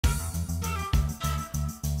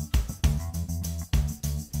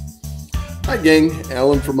Hi gang,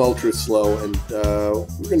 Alan from UltraSlo, and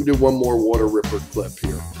we're going to do one more water ripper clip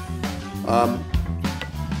here.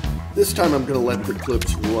 This time I'm going to let the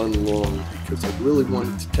clips run long because I really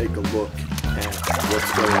wanted to take a look at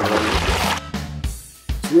what's going on.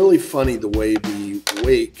 It's really funny the way the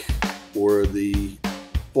wake or the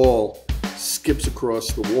ball skips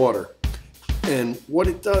across the water. And what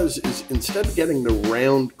it does is, instead of getting the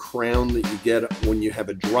round crown that you get when you have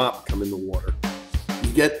a drop come in the water,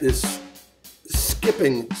 you get this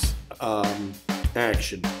skipping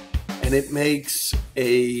action, and it makes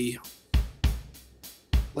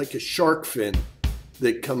like a shark fin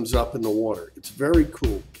that comes up in the water. It's very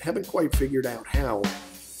cool. Haven't quite figured out how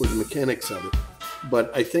or the mechanics of it,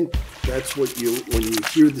 but I think that's what when you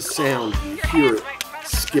hear the sound, you hear it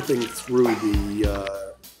skipping through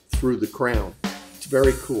the crown. It's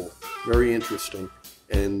very cool, very interesting,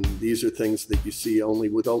 and these are things that you see only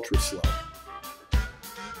with UltraSlo.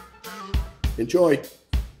 Enjoy.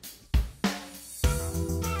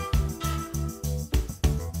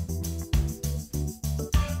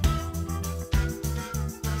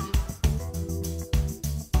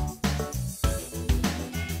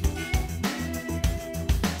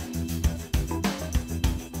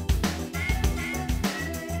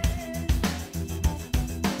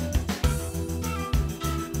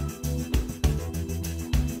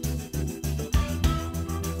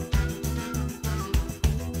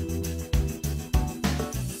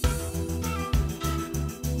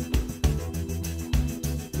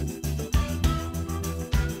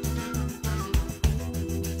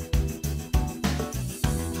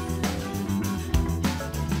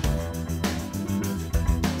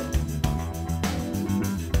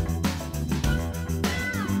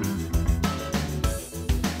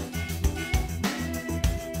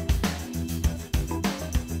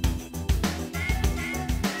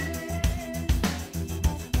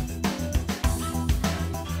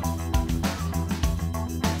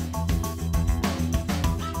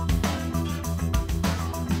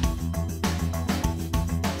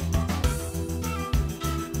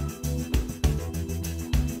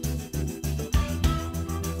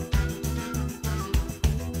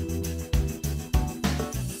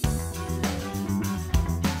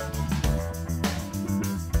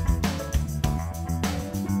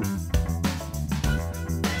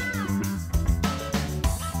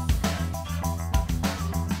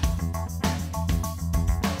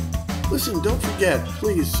 Listen, don't forget,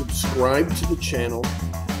 please subscribe to the channel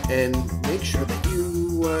and make sure that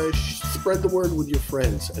you spread the word with your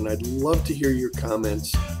friends. And I'd love to hear your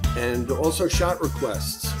comments and also shot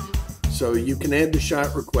requests. So you can add the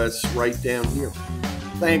shot requests right down here.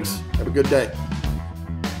 Thanks. Have a good day.